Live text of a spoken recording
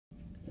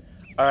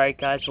Alright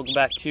guys, welcome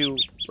back to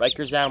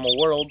Riker's Animal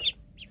World.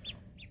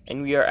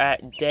 And we are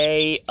at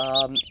day,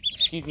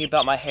 excuse me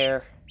about my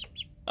hair.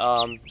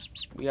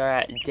 We are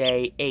at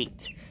day 8.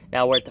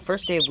 Now we're at the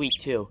first day of week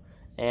 2.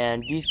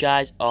 And these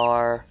guys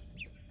are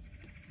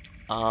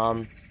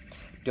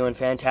doing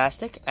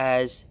fantastic,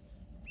 as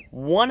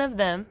one of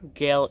them,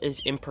 Gale,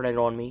 is imprinted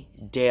on me.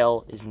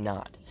 Dale is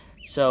not.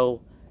 So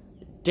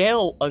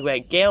Gale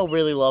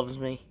really loves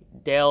me.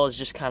 Dale is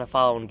just kind of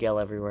following Gale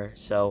everywhere.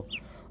 So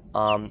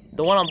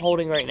the one I'm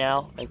holding right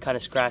now and kind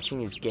of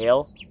scratching is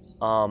Gale.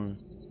 But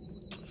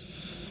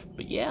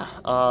yeah,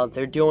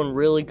 they're doing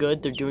really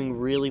good. They're doing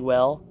really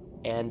well.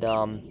 And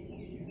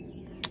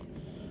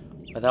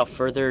without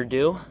further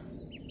ado,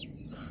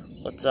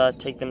 let's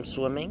take them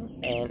swimming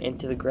and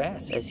into the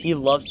grass, as he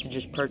loves to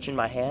just perch in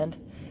my hand.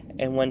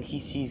 And when he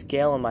sees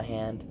Gale in my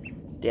hand,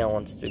 Dale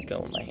wants to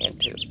go in my hand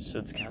too. So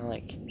it's kind of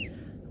like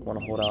I want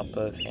to hold out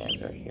both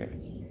hands right here.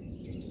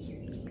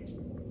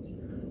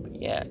 But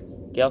yeah,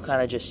 Gale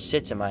kind of just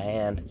sits in my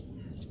hand.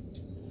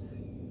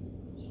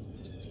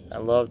 I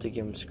love to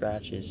give him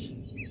scratches.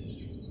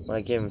 When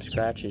I give him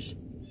scratches,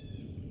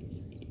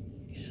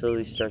 he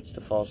slowly starts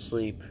to fall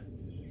asleep.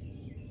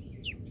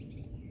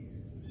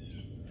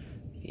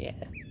 Yeah.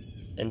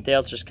 And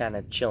Dale's just kind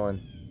of chilling.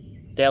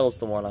 Dale's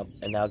the one up,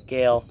 and now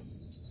Gale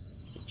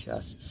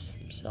adjusts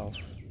himself.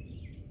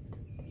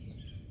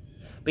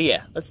 But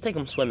yeah, let's take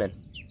him swimming.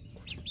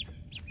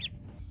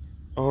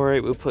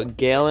 Alright, we'll put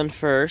Gale in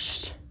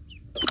first.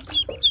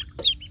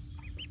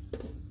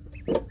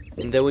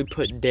 And then we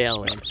put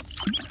Dale in.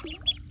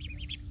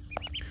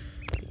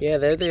 Yeah,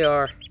 there they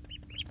are.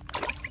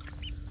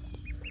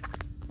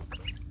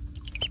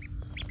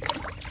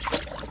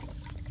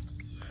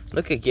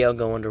 Look at Gale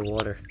go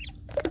underwater.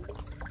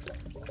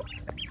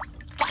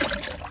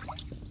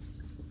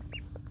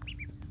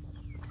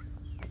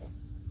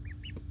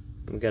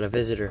 We got a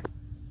visitor.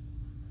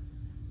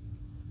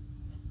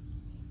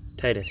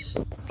 Titus.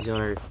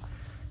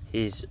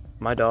 He's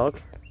my dog.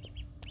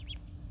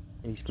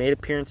 And he's made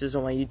appearances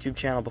on my YouTube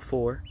channel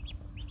before.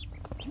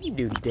 What do you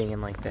do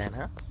dinging like that,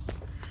 huh?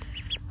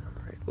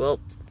 Alright, well,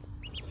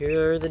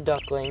 here are the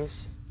ducklings.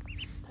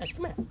 Titus,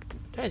 come here.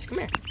 Titus, come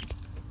here.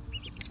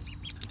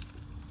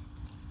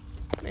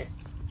 Come here.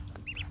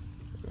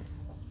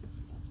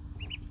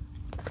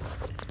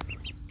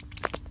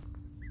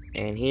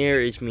 And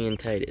here is me and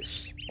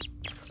Titus.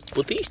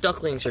 Well, these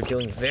ducklings are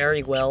doing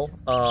very well.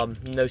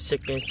 No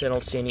sickness. I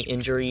don't see any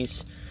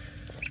injuries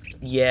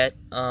yet.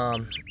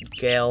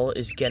 Gale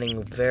is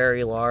getting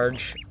very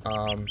large.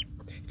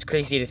 It's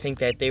crazy to think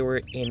that they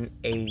were in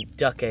a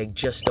duck egg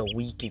just a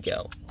week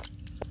ago.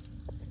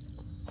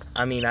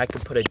 I mean, I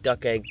could put a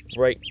duck egg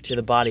right to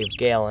the body of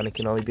Gale and it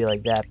can only be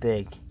like that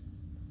big.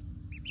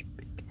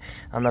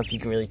 I don't know if you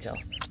can really tell,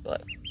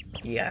 but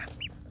yeah.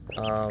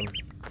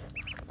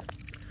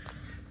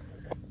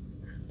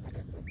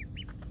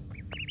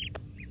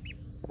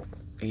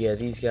 Yeah,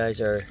 these guys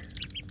are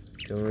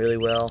doing really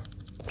well.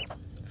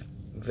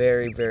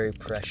 Very, very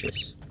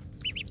precious.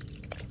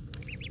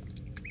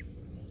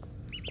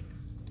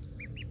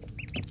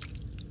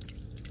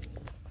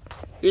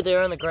 Here they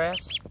are on the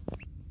grass.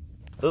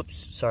 Oops,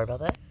 sorry about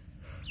that.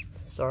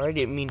 Sorry,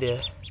 didn't mean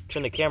to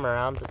turn the camera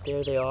around, but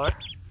there they are.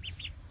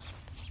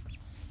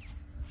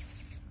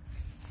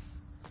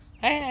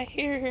 Hey,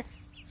 here.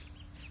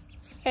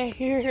 Hey,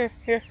 here.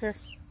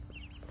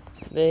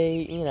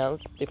 They, you know,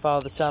 they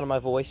follow the sound of my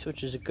voice,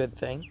 which is a good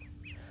thing.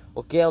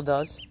 Well, Gale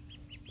does.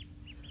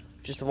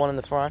 Just the one in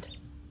the front.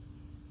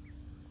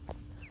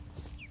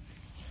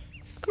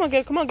 Come on,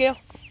 Gale. Come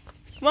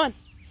on.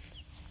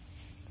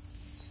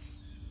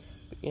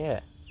 But yeah.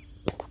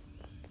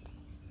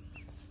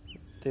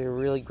 They're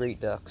really great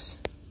ducks.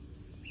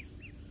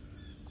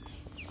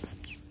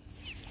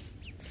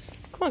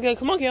 Come on, Gale.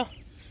 Come on, Gale.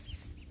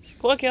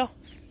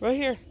 Right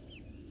here.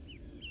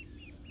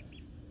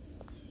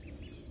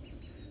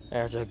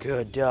 There's a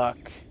good duck.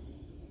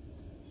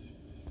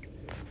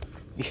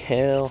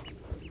 Gale.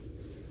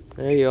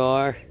 There you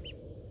are.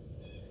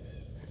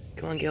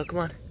 Come on, Gale, come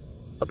on.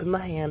 Up in my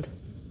hand.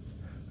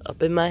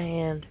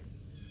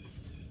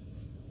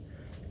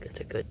 That's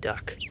a good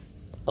duck.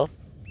 Oh,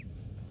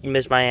 you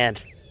missed my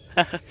hand.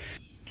 And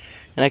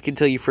I can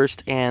tell you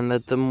firsthand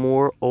that the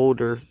more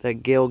older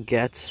that Gale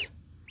gets,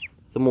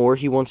 the more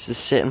he wants to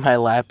sit in my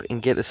lap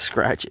and get his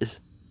scratches.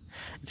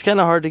 It's kind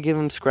of hard to give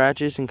him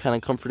scratches and kind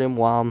of comfort him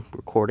while I'm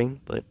recording,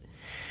 but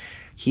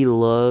he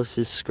loves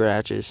his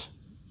scratches.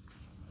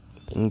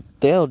 And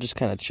Dale just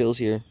kind of chills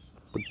here,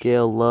 but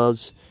Gale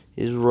loves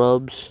his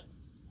rubs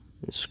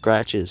and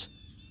scratches.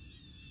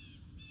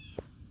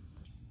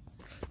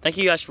 Thank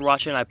you guys for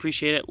watching. I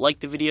appreciate it. Like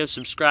the video,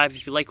 subscribe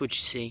if you like what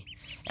you see,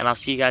 and I'll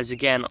see you guys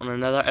again on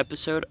another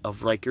episode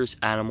of Riker's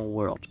Animal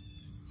World.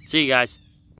 See you guys.